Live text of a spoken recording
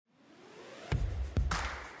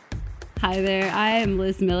Hi there. I am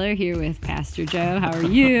Liz Miller here with Pastor Joe. How are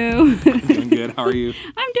you? I'm doing good. How are you?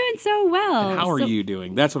 I'm doing so well. And how are you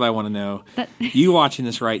doing? That's what I want to know. That- You watching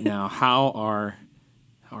this right now, how are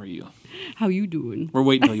you? How you doing? We're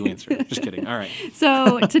waiting until you answer. Just kidding. All right.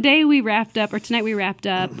 So tonight we wrapped up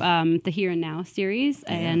the Here and Now series,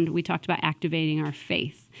 and we talked about activating our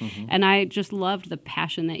faith. Mm-hmm. And I just loved the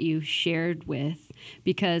passion that you shared with,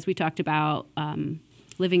 because we talked about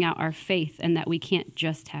living out our faith, and that we can't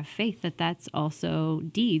just have faith, that's also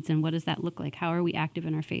deeds. And what does that look like? How are we active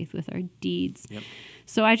in our faith with our deeds? Yep.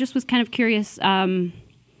 So I just was kind of curious, you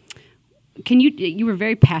were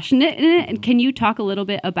very passionate in it, and can you talk a little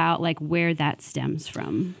bit about like where that stems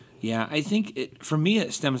from? Yeah, I think for me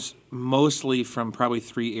it stems mostly from probably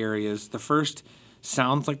three areas. The first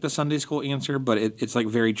sounds like the Sunday school answer, but it's like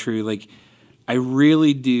very true. Like, I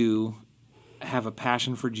really do have a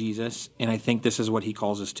passion for Jesus, and I think this is what he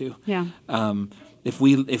calls us to. Yeah. If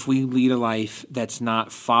we lead a life that's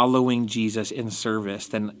not following Jesus in service,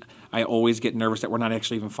 then I always get nervous that we're not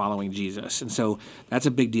actually even following Jesus. And so that's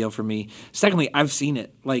a big deal for me. Secondly, I've seen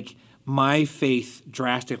it. Like, my faith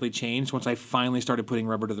drastically changed once I finally started putting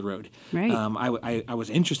rubber to the road. Right. I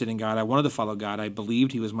was interested in God. I wanted to follow God. I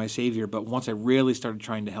believed he was my Savior. But once I really started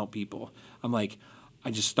trying to help people, I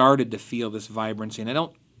just started to feel this vibrancy. And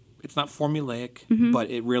it's not formulaic, mm-hmm.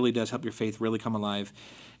 but it really does help your faith really come alive.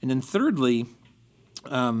 And then thirdly,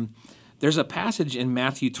 there's a passage in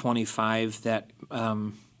Matthew 25 that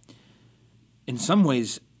in some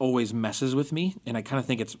ways always messes with me, and I kind of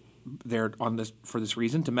think it's there for this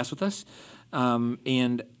reason, to mess with us.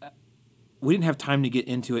 And we didn't have time to get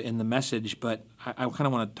into it in the message, but I kind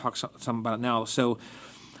of want to talk some about it now. So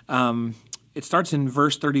it starts in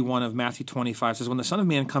verse 31 of Matthew 25. It says, "When the Son of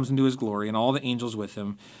Man comes into his glory and all the angels with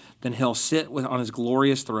him, then he'll sit on his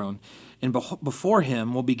glorious throne. And before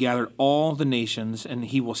him will be gathered all the nations, and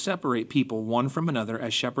he will separate people one from another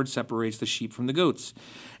as shepherd separates the sheep from the goats.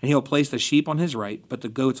 And he will place the sheep on his right, but the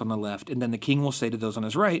goats on the left. And then the king will say to those on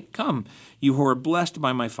his right, 'Come, you who are blessed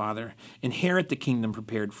by my Father, inherit the kingdom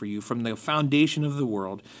prepared for you from the foundation of the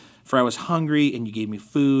world. For I was hungry, and you gave me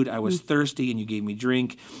food. I was thirsty, and you gave me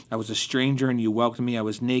drink. I was a stranger, and you welcomed me. I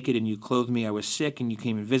was naked, and you clothed me. I was sick, and you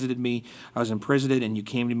came and visited me. I was imprisoned, and you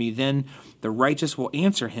came to me.' Then the righteous will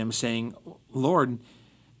answer him, saying, 'Lord,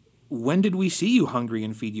 when did we see you hungry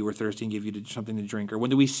and feed you, or thirsty and give you something to drink? Or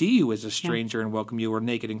when did we see you as a stranger and welcome you, or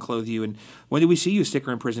naked and clothe you? And when did we see you sick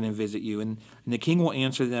or in prison and visit you?' And the king will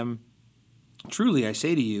answer them, 'Truly I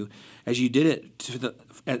say to you, as you did it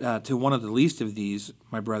to one of the least of these,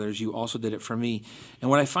 my brothers, you also did it for me.'"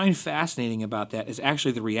 And what I find fascinating about that is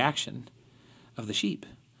actually the reaction of the sheep.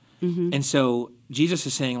 Mm-hmm. And so Jesus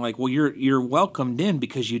is saying, like, well, you're welcomed in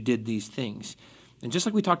because you did these things. And just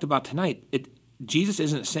like we talked about tonight, Jesus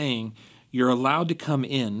isn't saying you're allowed to come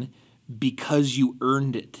in because you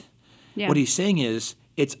earned it. Yeah. What he's saying is,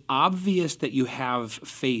 it's obvious that you have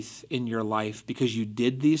faith in your life because you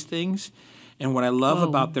did these things. And what I love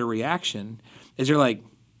about their reaction is they're like,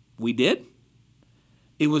 we did?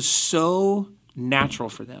 It was so natural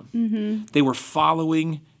for them. Mm-hmm. They were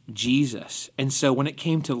following Jesus. And so when it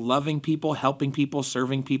came to loving people, helping people,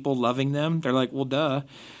 serving people, loving them, they're like, well, duh.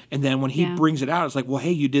 And then when he brings it out, it's like, well,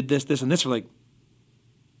 hey, you did this, this, and this. They're like,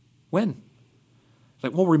 when? It's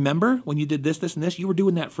like, well, remember when you did this, this, and this? You were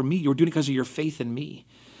doing that for me. You were doing it because of your faith in me.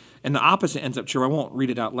 And the opposite ends up true. I won't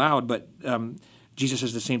read it out loud, but Jesus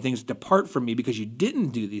says the same things. Depart from me because you didn't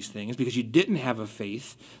do these things, because you didn't have a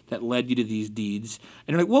faith that led you to these deeds.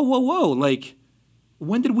 And you're like, whoa, whoa, whoa. Like,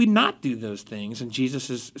 when did we not do those things? And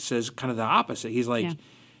Jesus says kind of the opposite. He's like,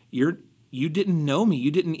 you didn't know me.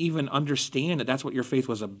 You didn't even understand that that's what your faith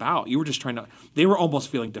was about. You were just they were almost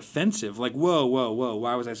feeling defensive. Like, whoa, whoa, whoa.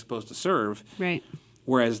 Why was I supposed to serve? Right.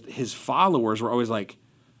 Whereas his followers were always like,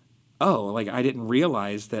 oh, like I didn't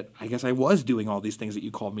realize that I guess I was doing all these things that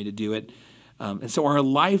you called me to do it. And so our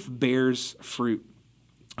life bears fruit.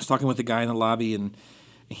 I was talking with a guy in the lobby, and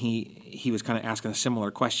he was kind of asking a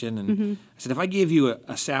similar question. And I said, if I gave you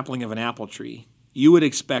a sapling of an apple tree, you would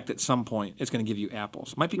expect at some point it's going to give you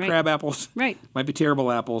apples. It might be crab apples. Right. Might be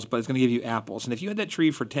terrible apples, but it's going to give you apples. And if you had that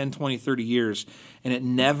tree for 10, 20, 30 years, and it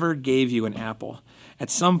never gave you an apple,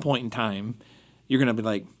 at some point in time, you're going to be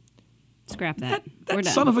like, scrap that. That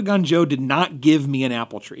son of a gun Joe did not give me an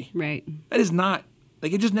apple tree. Right. That is not,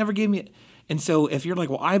 like, it just never gave me it. And so if you're like,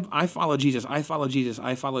 well, I follow Jesus, I follow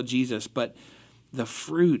Jesus, but the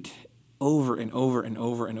fruit over and over and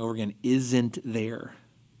over and over again isn't there.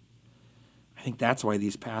 I think that's why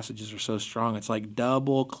these passages are so strong. It's like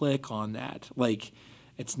double click on that. Like,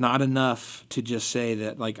 it's not enough to just say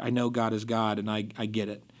that, like, I know God is God and I get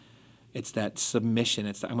it. It's that submission.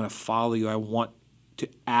 It's that I'm going to follow you. I want to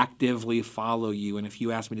actively follow you. And if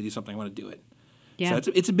you ask me to do something, I want to do it. Yeah.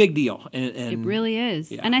 So it's a big deal. And it really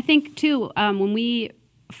is. Yeah. And I think, too, when we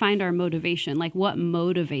find our motivation, like what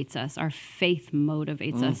motivates us, our faith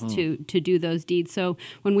motivates us to do those deeds. So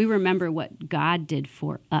when we remember what God did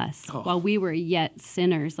for us while we were yet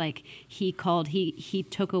sinners, like he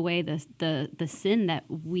took away the sin that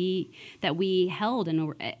we held.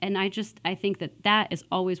 And I think that is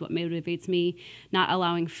always what motivates me, not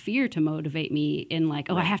allowing fear to motivate me in like,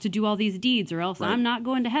 I have to do all these deeds or else I'm not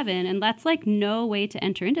going to heaven. And that's like no way to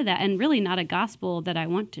enter into that. And really not a gospel that I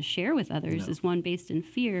want to share with others is one based in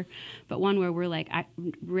fear, but one where we're like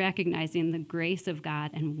recognizing the grace of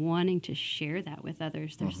God and wanting to share that with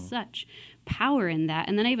others. There's such power in that.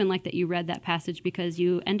 And then I even like that you read that passage because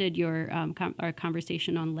you ended your our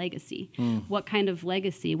conversation on legacy. What kind of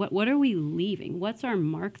legacy? What are we leaving? What's our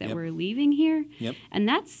mark that we're leaving here? And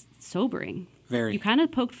that's sobering. Very. You kind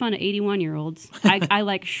of poked fun at 81-year-olds. I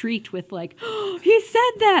like shrieked with like, oh, he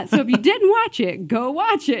said that. So if you didn't watch it, go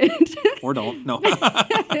watch it. Or don't. No.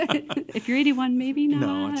 If you're 81, maybe not.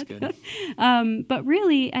 No, that's good. But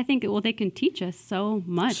really, I think, they can teach us so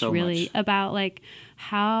much about like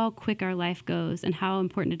how quick our life goes and how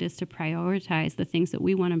important it is to prioritize the things that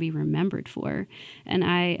we want to be remembered for. And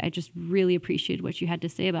I just really appreciated what you had to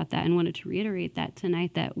say about that and wanted to reiterate that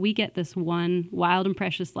tonight, that we get this one wild and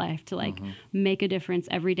precious life to like make a difference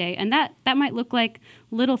every day. And that might look like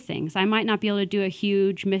little things. I might not be able to do a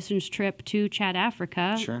huge missions trip to Chad,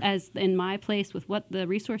 Africa, as in my place with what the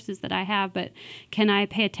resources that I have, but can I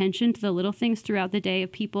pay attention to the little things throughout the day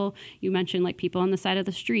of people? You mentioned like people on the side of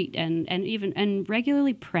the street and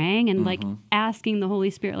regularly praying and like asking the Holy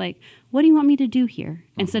Spirit, like, what do you want me to do here?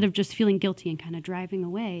 Instead of just feeling guilty and kind of driving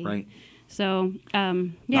away. Right. So,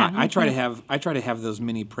 I try to have those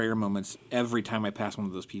mini prayer moments every time I pass one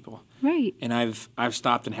of those people. Right. And I've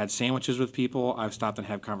stopped and had sandwiches with people. I've stopped and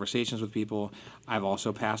had conversations with people. I've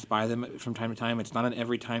also passed by them from time to time. It's not an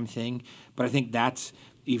every time thing, but I think that's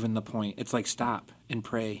even the point. It's like, stop and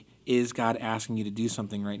pray. Is God asking you to do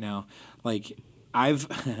something right now? Like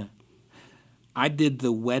I did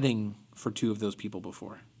the wedding for two of those people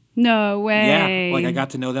before. No way. Yeah, like I got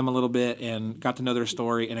to know them a little bit and got to know their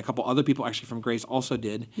story, and a couple other people actually from Grace also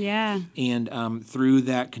did. Yeah. And through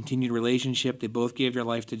that continued relationship, they both gave their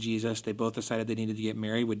life to Jesus. They both decided they needed to get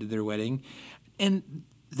married. We did their wedding. And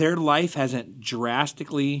their life hasn't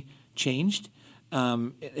drastically changed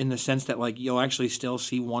in the sense that like you'll actually still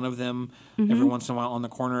see one of them every once in a while on the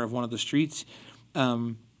corner of one of the streets.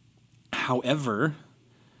 However,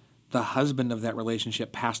 the husband of that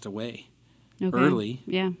relationship passed away early.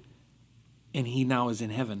 Yeah. And he now is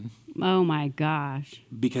in heaven. Oh my gosh.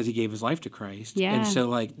 Because he gave his life to Christ. Yeah. And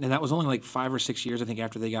so and that was only like 5 or 6 years, I think,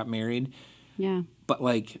 after they got married. Yeah. But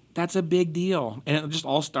like, that's a big deal. And it just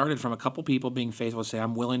all started from a couple people being faithful to say,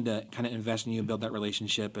 I'm willing to kind of invest in you and build that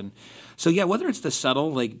relationship. And so, yeah, whether it's the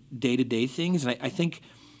subtle, like day-to-day things, and I think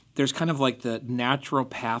there's kind of like the natural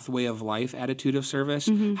pathway of life attitude of service,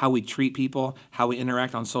 how we treat people, how we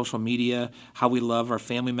interact on social media, how we love our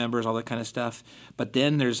family members, all that kind of stuff. But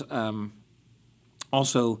then there's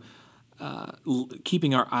also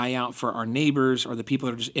keeping our eye out for our neighbors or the people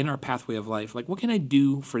that are just in our pathway of life. Like, what can I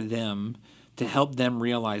do for them to help them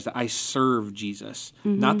realize that I serve Jesus?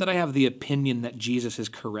 Not that I have the opinion that Jesus is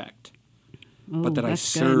correct, but that I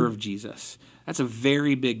serve Jesus. That's a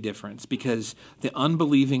very big difference because the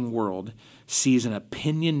unbelieving world sees an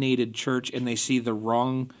opinionated church and they see the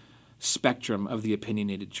wrong spectrum of the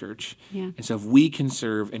opinionated church. Yeah. And so if we can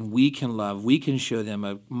serve and we can love, we can show them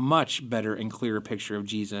a much better and clearer picture of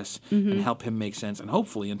Jesus and help him make sense and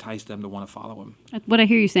hopefully entice them to want to follow him. What I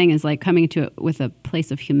hear you saying is like coming to it with a place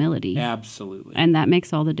of humility. Absolutely. And that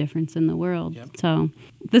makes all the difference in the world. Yep. So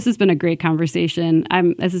this has been a great conversation.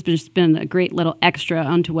 This has just been a great little extra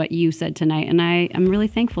onto what you said tonight. And I'm really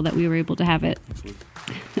thankful that we were able to have it.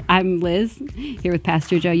 Absolutely. I'm Liz, here with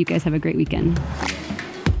Pastor Joe. You guys have a great weekend.